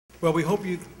Well, we hope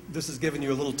this has given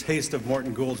you a little taste of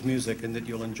Morton Gould's music and that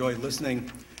you'll enjoy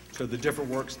listening to the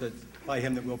different works by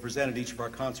him that we'll present at each of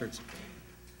our concerts.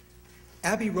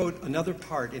 Abby wrote another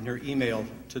part in her email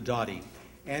to Dottie,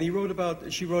 and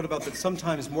she wrote about that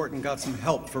sometimes Morton got some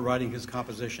help for writing his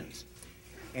compositions.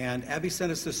 And Abby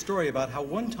sent us this story about how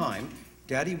one time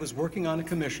Daddy was working on a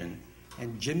commission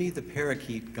and Jimmy the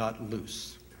parakeet got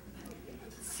loose.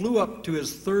 Flew up to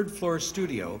his third-floor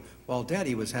studio while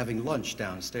Daddy was having lunch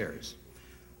downstairs.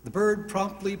 The bird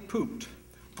promptly pooped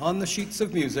on the sheets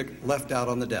of music left out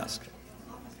on the desk.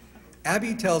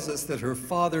 Abby tells us that her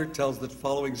father tells the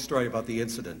following story about the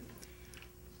incident.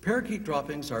 Parakeet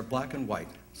droppings are black and white,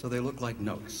 so they look like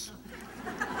notes.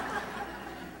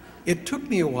 It took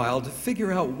me a while to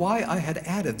figure out why I had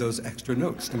added those extra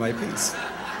notes to my piece.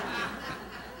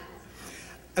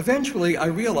 Eventually, I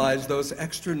realized those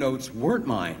extra notes weren't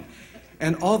mine,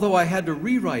 and although I had to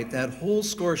rewrite that whole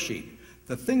score sheet,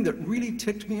 the thing that really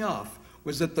ticked me off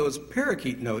was that those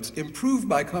parakeet notes improved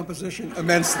my composition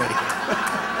immensely.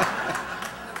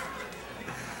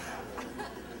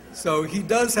 So he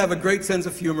does have a great sense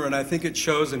of humor, and I think it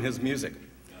shows in his music.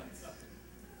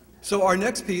 So our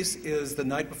next piece is The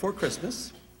Night Before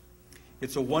Christmas.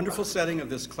 It's a wonderful setting of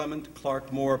this Clement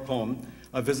Clarke Moore poem,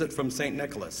 A Visit from St.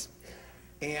 Nicholas.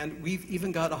 And we've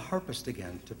even got a harpist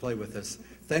again to play with us.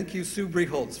 Thank you, Sue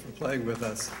Breholtz, for playing with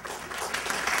us.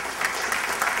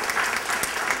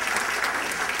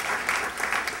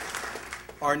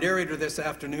 Our narrator this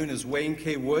afternoon is Wayne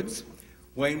K. Woods.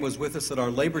 Wayne was with us at our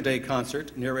Labor Day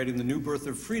concert, narrating The New Birth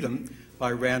of Freedom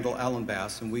by Randall Allen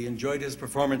Bass, and we enjoyed his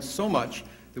performance so much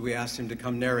that we asked him to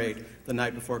come narrate The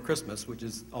Night Before Christmas, which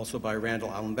is also by Randall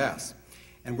Allen Bass.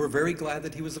 And we're very glad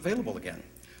that he was available again.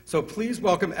 So please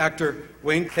welcome actor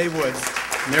Wayne K. Woods,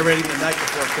 narrating The Night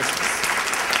Before Christmas.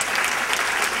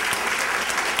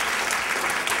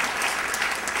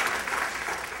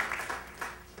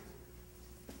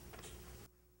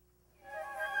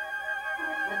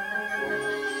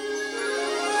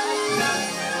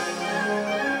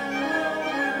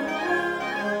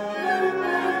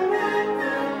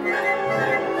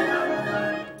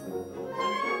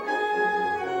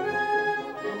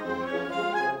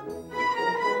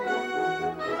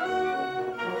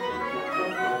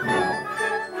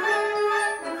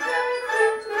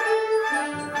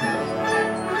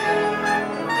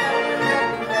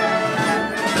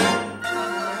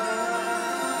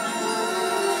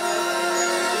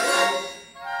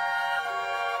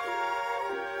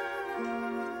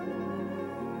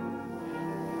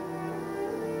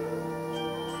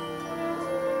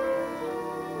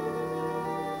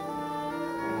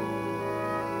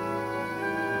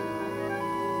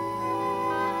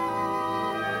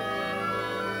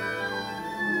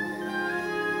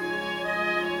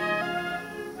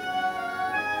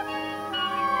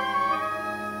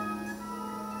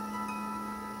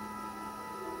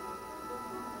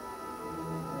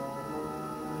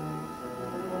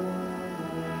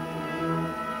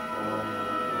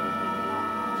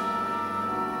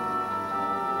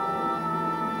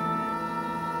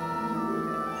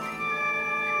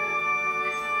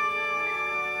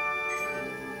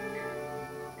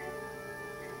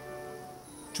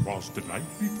 "'Twas the night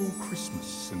before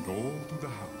Christmas, and all through the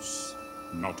house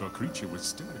not a creature was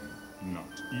stirring, not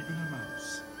even a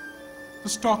mouse. The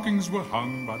stockings were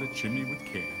hung by the chimney with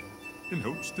care, in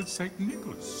hopes that St.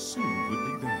 Nicholas soon would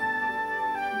be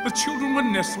there. The children were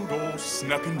nestled all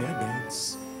snug in their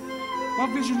beds, while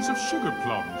visions of sugar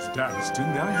plums danced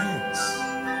in their heads.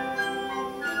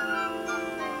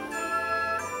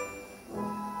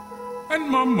 And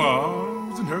Mama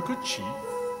was in her kerchief,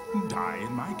 and I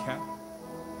in my cap,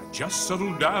 just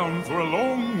settled down for a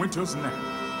long winter's nap.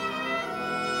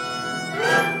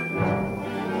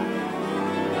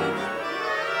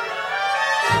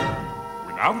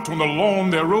 When out on the lawn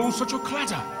there rose such a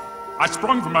clatter, I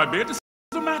sprung from my bed to see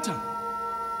what was the matter.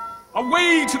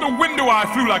 Away to the window I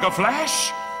flew like a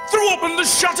flash, threw open the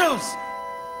shutters,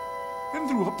 and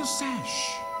threw up the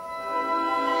sash.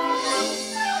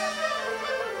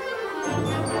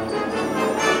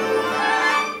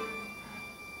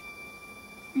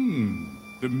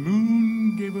 The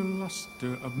moon gave a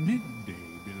luster of midday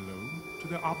below to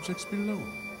the objects below.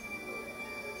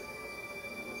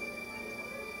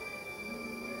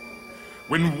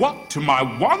 When what to my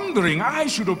wondering eye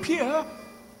should appear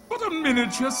but a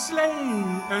miniature sleigh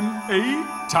and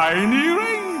 8 tiny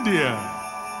reindeer.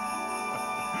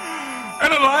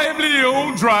 And a lively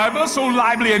old driver, so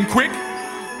lively and quick,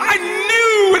 I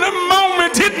knew in a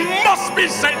moment it must be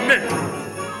St. Nick.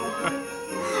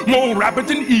 More rapid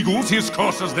than eagles his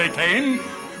coursers they came,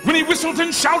 when he whistled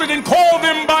and shouted and called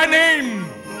them by name.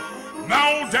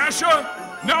 now Dasher,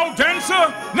 now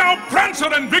Dancer, now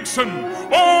Prancer and Vixen.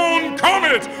 On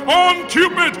Comet, on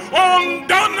Cupid, on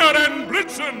Donner and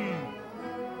Blitzen.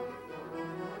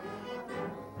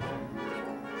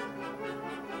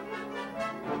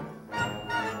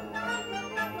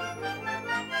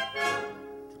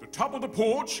 Top of the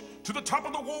porch, to the top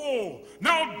of the wall.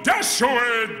 Now dash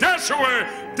away, dash away,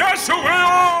 dash away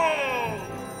all!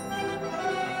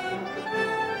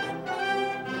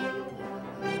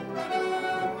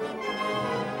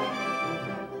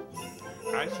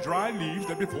 As dry leaves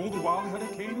that before the wild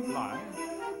hurricane fly,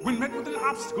 when met with an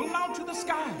obstacle out to the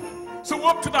sky. So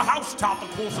up to the housetop the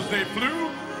coursers they flew,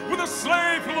 with a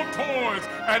sleigh full of toys,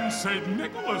 and St.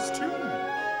 Nicholas too.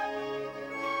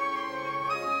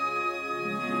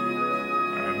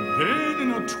 Then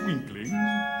in a twinkling,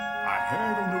 I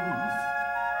heard on the roof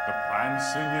the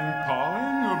prancing and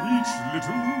pawing of each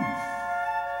little hoof.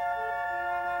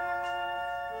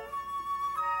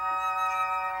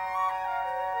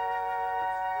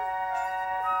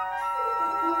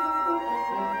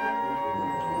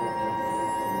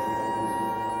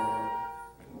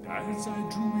 And as I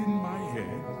drew in my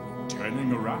head,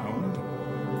 turning around,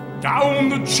 down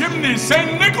the chimney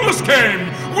St. Nicholas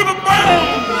came with a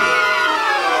bound!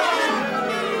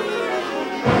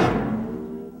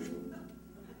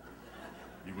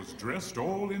 Dressed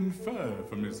all in fur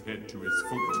from his head to his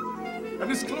foot, and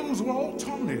his clothes were all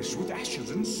tarnished with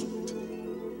ashes and soot.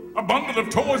 A bundle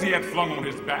of toys he had flung on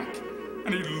his back,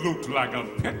 and he looked like a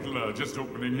peddler just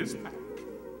opening his pack.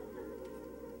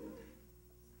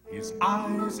 His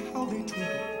eyes, how they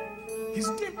twinkled, his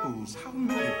dimples, how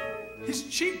merry. His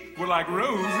cheeks were like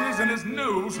roses, and his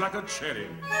nose like a cherry.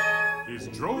 His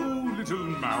droll little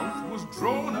mouth was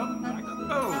drawn up like a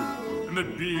bow, and the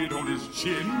beard on his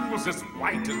chin was as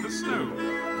white as the snow.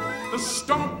 The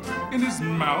stump in his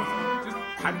mouth, his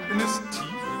pipe in his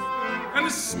teeth, and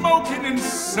the smoking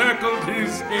encircled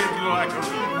his head like a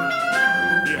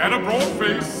wreath. He had a broad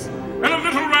face and a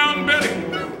little round belly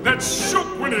that shook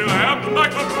when he laughed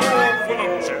like a bowl full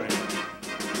of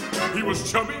jelly. He was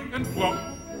chubby and plump,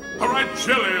 a right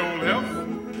jelly old elf,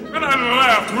 and I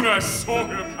laughed when I saw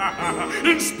him,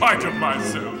 in spite of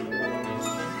myself.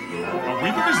 A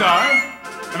wink of his eye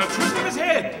and a twist of his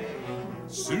head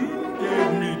soon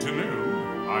gave me to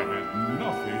know I had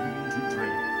nothing to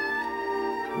dread.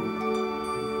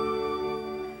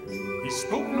 He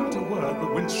spoke not a word,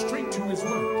 but went straight to his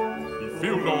work. He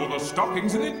filled all the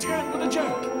stockings and then turned with a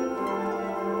jerk.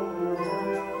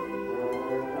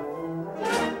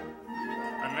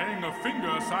 And laying a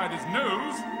finger aside his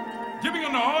nose, giving a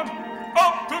nod,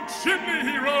 up the chimney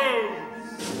he rose.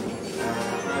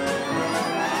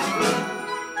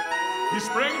 He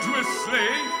sprang to his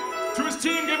sleigh, to his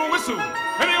team gave a whistle,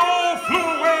 and they all flew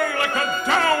away like the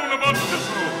down of a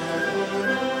thistle.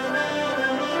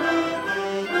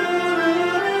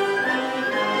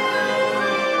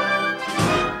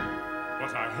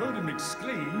 But I heard him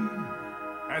exclaim,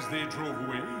 as they drove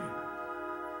away,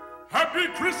 "Happy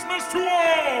Christmas to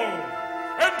all,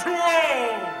 and to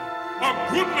all a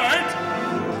good night."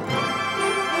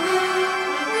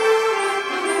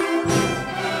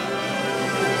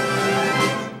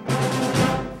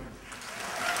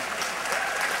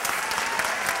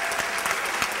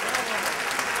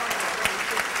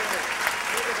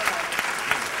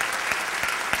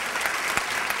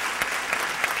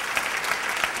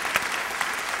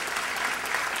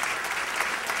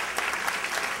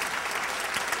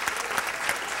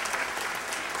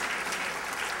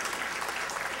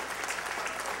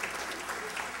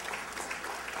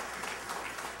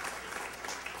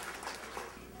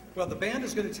 Well, the band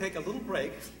is going to take a little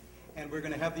break, and we're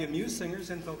going to have the amused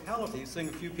singers and vocalities sing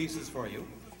a few pieces for you.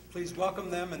 Please welcome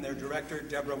them and their director,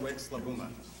 Deborah Wicks-Labuma.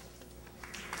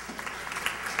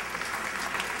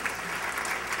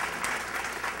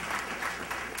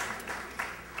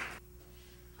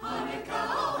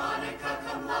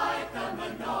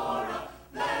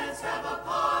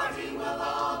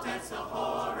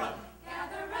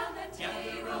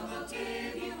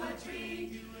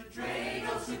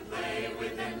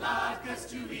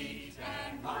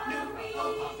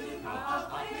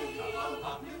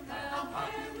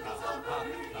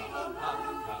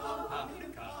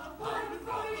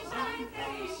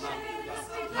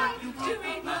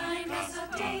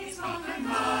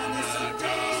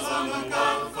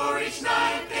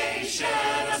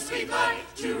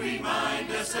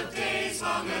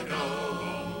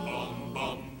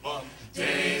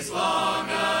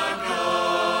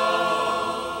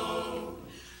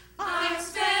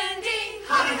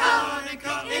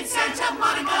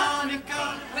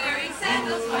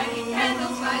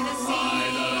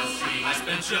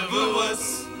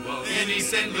 Shavuos in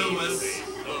St. Louis.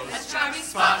 A charming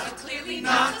spot, but clearly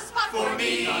not a spot for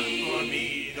me. Not for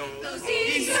me, no. Those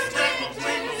Easter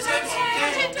winters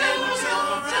and do's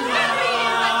over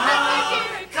now.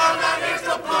 Come out here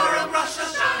to Purim, Rosh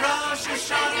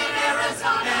Hashanah,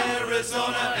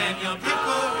 Arizona, and Yom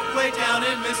Kippur, way down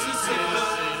in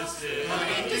Mississippi. But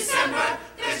in December,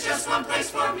 there's just one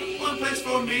place for me. One place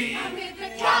for me. Amid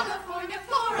the California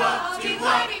flora, I'll be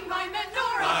lighting my menorah.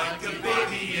 Like a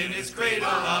baby in its cradle,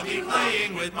 I'll be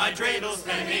playing with my dreidel,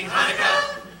 spending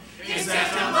Hanukkah in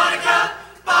Santa Monica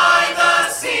by the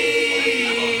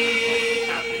sea.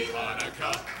 Happy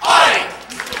Hanukkah. Oi!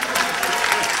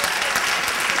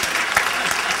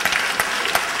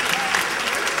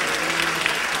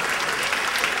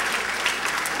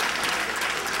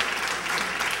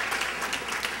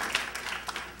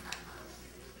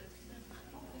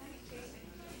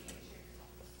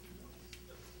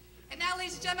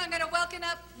 I'm going to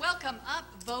welcome up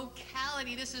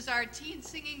Vocality. This is our teen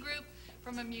singing group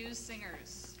from Amuse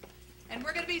Singers. And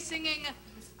we're going to be singing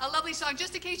a lovely song,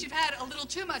 just in case you've had a little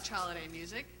too much holiday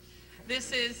music.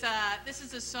 This is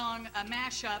a song, a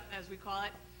mashup, as we call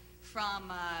it,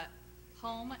 from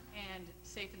Home and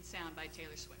Safe and Sound by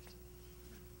Taylor Swift.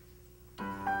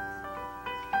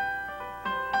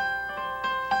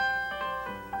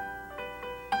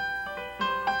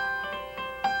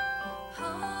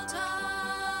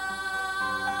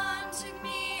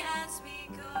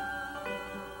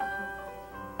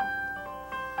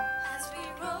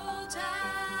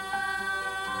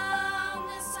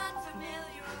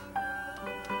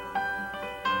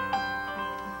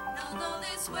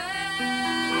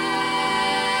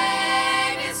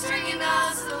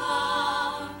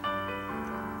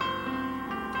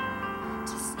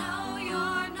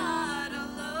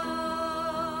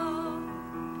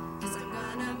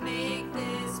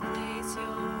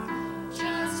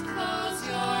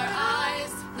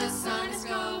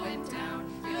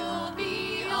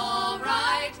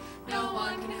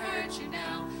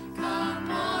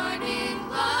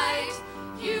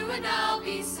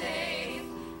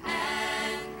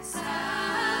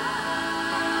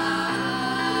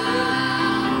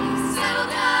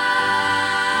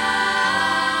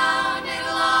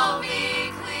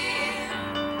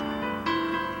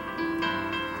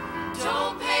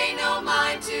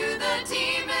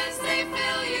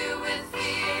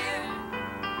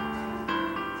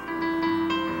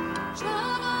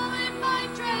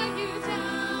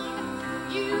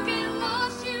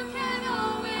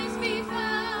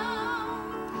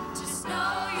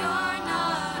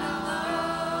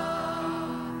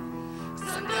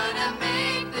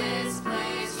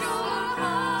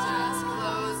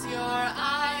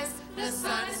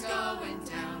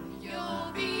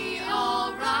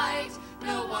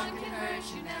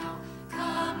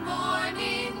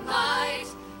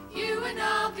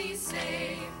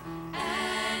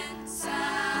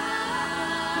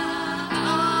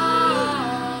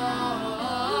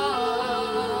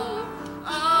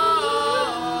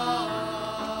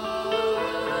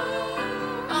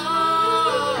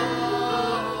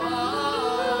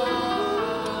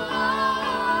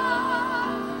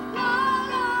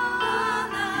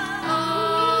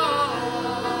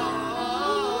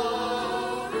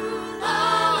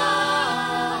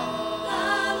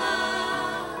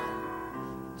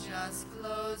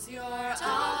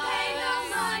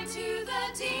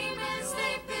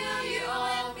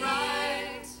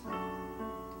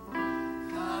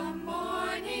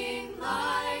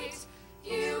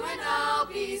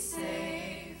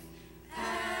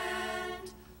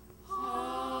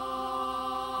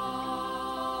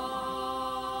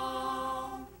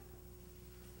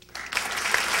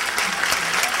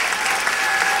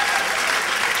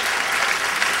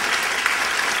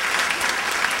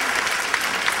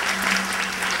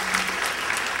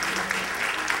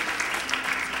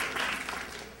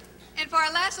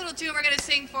 Tune we're going to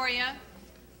sing for you.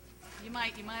 You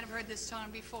might have heard this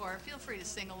song before. Feel free to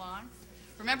sing along.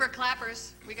 Remember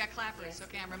clappers. We got clappers.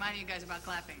 Okay, I'm reminding you guys about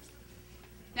clapping.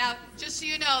 Now, just so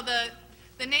you know,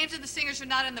 the names of the singers are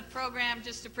not in the program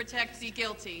just to protect the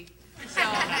guilty. So,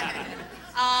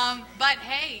 but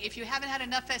hey, if you haven't had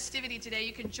enough festivity today,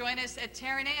 you can join us at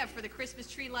Terranea for the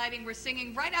Christmas tree lighting. We're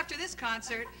singing right after this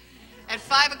concert at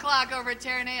 5 o'clock over at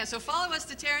Terranea. So follow us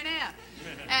to Terranea.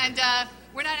 And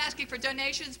we're not asking for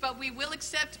donations, but we will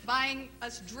accept buying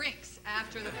us drinks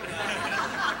after the performance.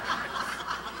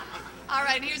 All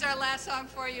right, here's our last song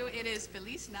for you. It is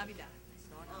Feliz Navidad.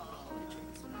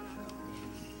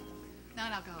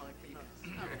 Non-alcoholic for you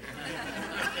guys.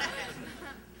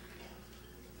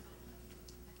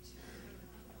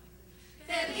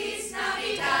 Feliz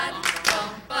Navidad.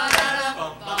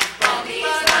 Feliz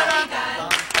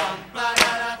Navidad.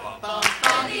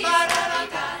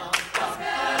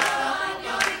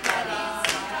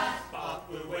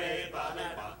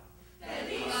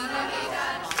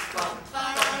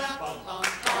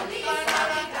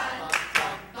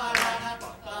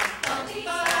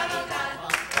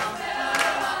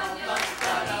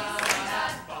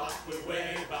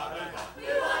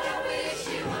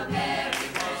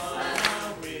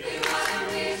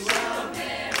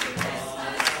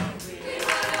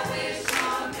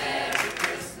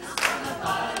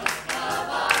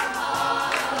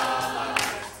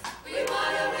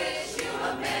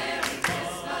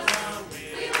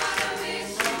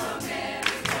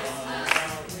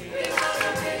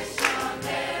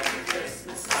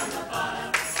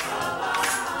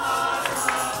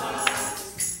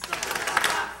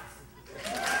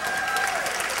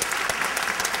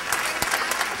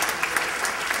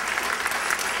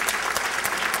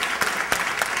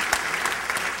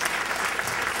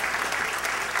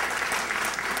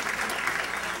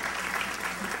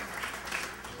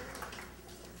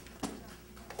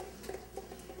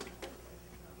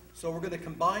 So we're going to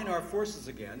combine our forces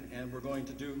again, and we're going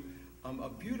to do a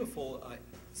beautiful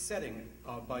setting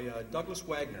by Douglas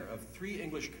Wagner of 3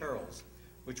 English carols,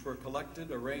 which were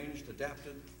collected, arranged,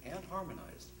 adapted, and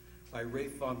harmonized by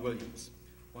Ralph Vaughan Williams,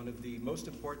 one of the most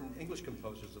important English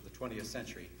composers of the 20th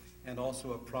century, and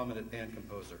also a prominent band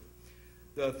composer.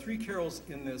 The 3 carols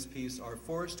in this piece are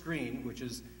Forest Green, which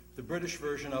is the British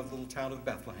version of Little Town of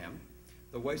Bethlehem,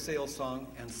 the Wassail Song,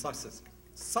 and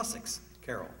Sussex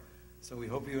Carol. So we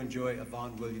hope you enjoy a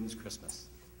Vaughan Williams Christmas.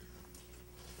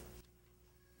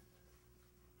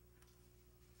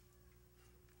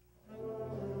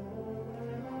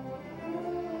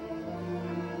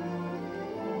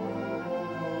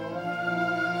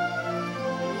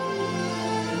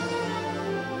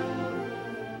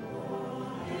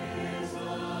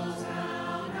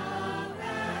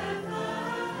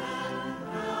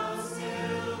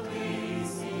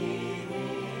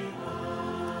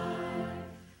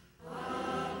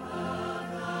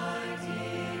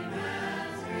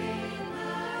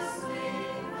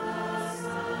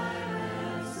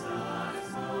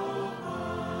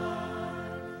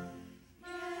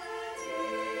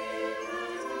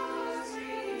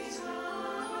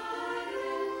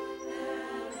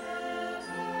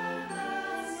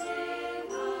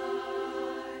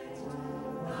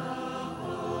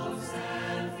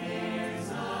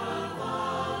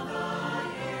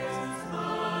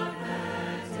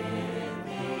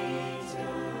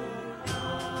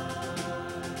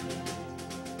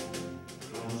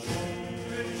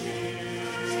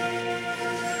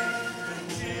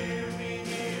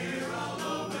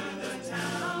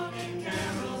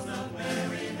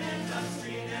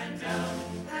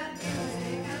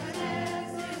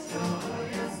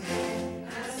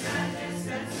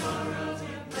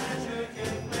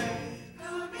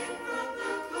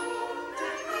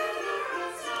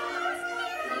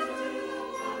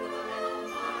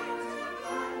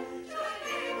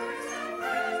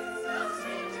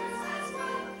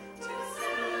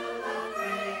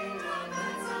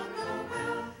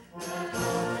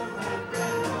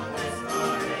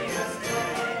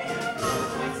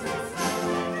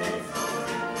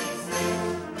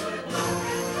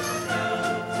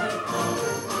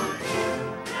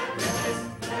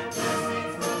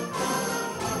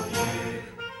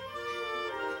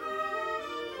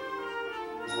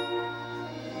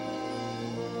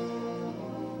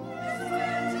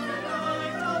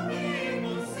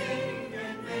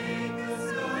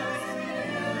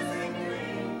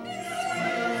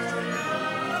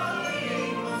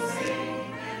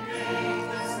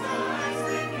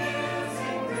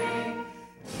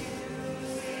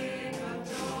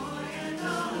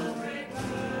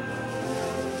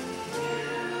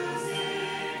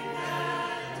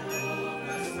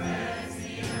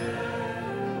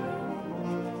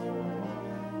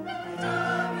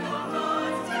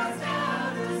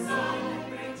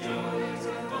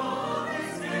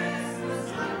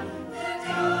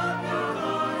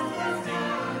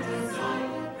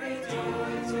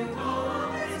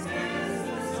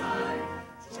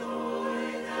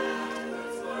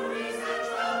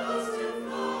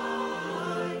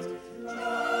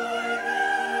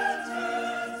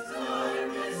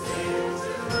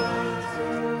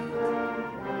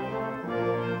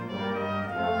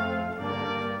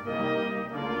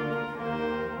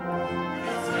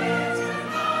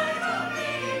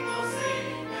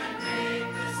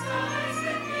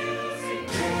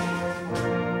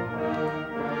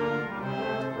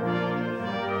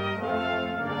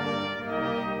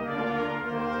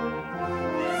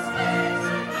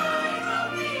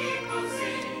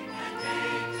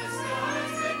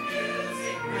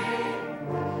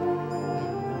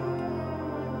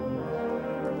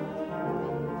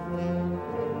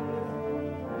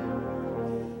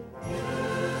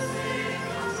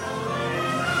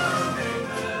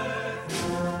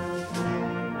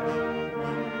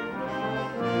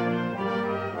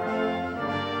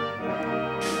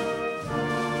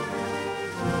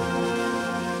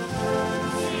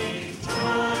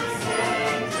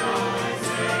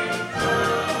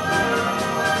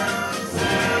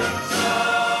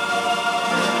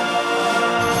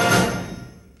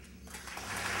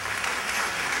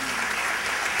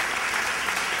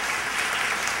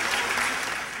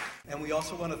 We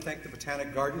also want to thank the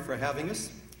Botanic Garden for having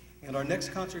us. And our next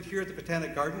concert here at the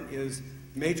Botanic Garden is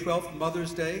May 12th,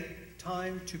 Mother's Day,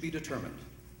 Time to be Determined.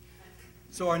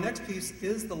 So our next piece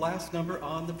is the last number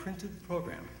on the printed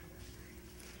program.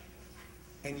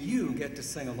 And you get to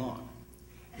sing along.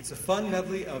 It's a fun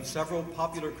medley of several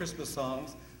popular Christmas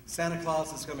songs: Santa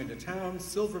Claus is Coming to Town,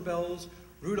 Silver Bells,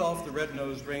 Rudolph the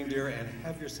Red-Nosed Reindeer, and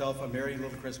Have Yourself a Merry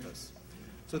Little Christmas.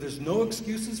 So there's no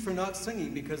excuses for not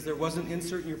singing because there wasn't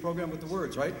insert in your program with the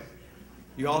words, right?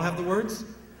 You all have the words?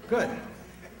 Good.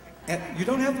 And you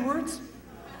don't have the words?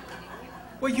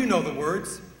 Well, you know the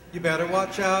words. You better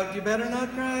watch out, you better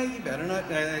not cry, you better not,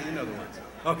 you know the words.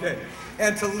 Okay.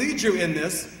 And to lead you in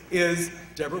this is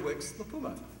Deborah Wicks, the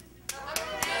Puma.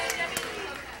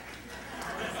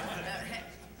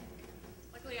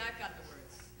 Luckily, I've got the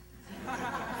words.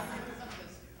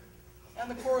 And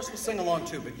the chorus will sing along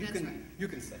too, but you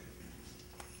can sing.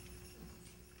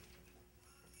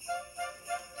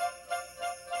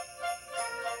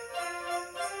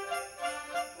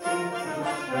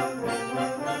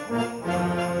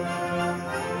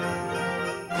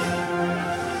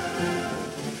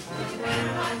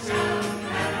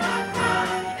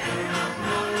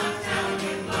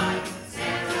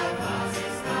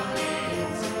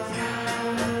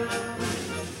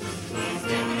 He's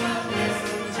taking a list,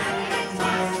 checking it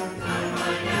twice.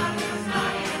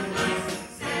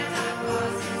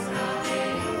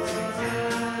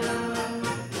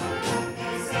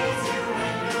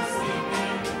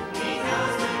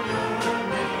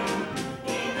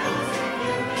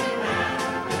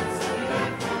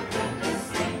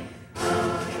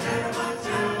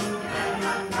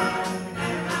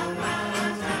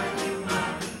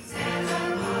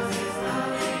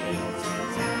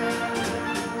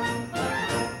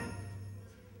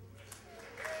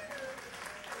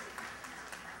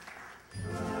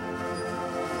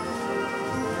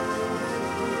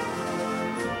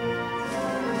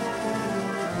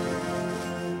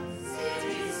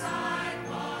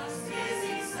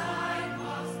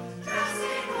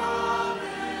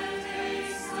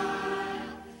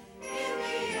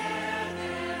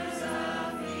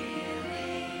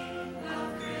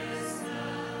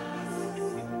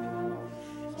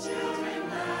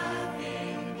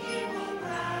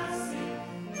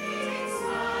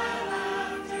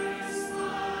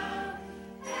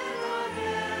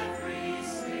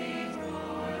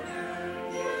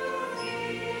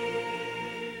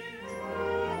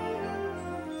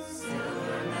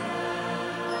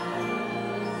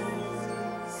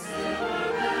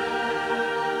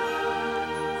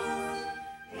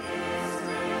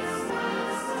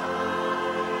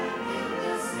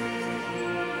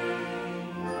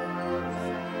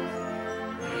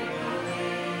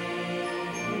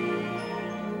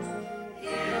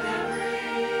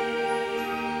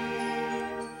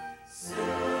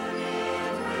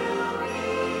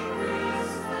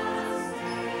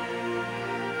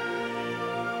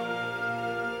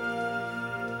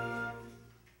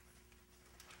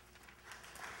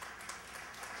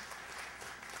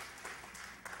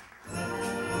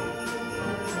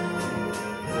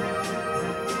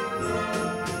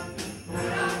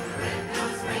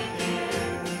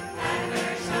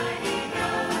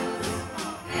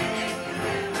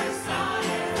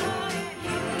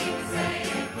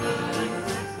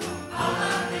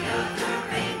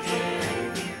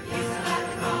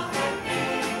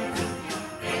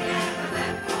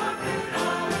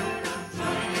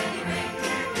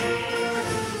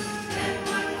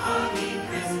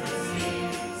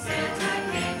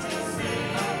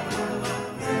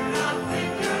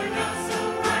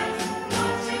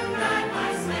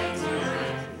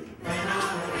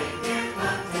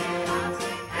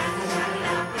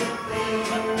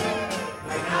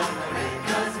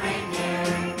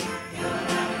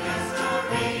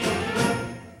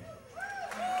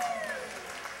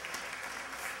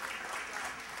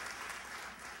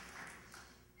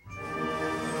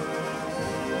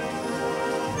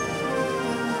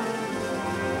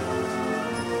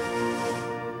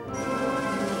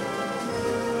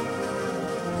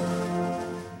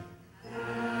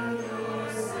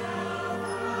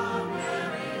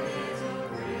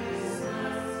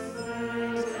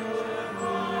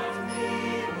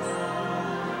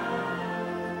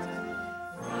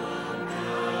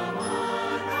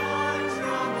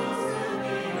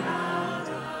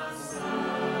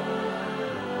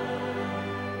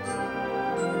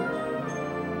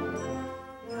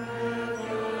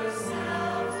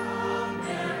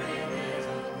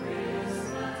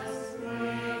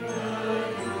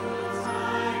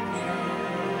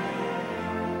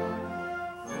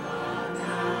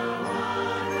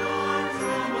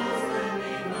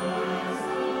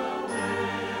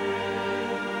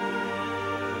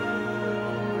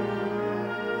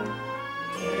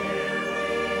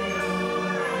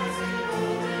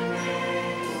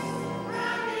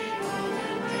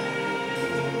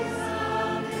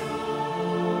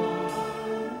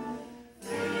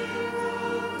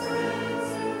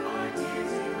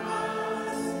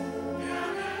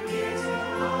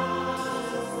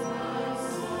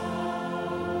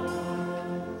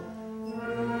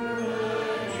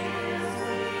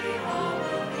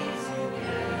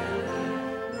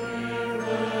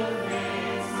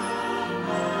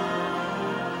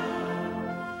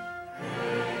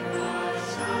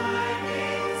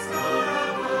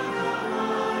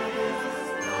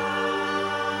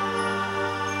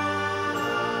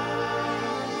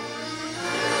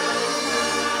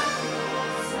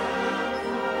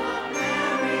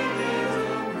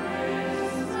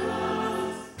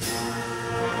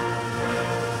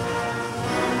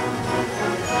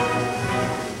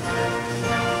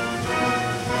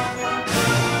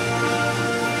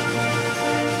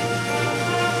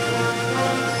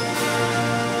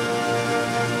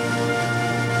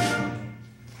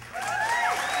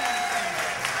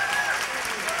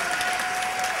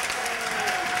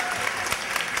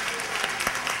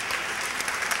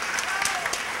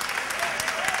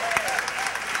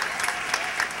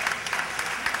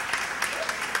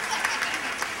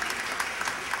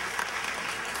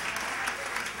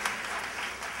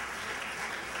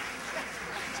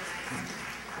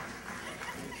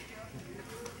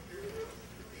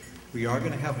 we are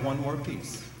going to have one more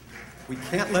piece. We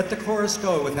can't let the chorus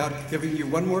go without giving you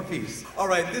one more piece. All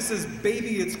right, this is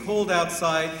Baby It's Cold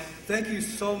Outside. Thank you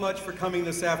so much for coming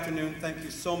this afternoon. Thank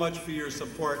you so much for your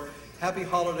support. Happy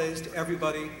holidays to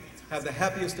everybody. Have the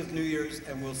happiest of New Year's,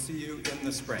 and we'll see you in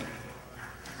the spring.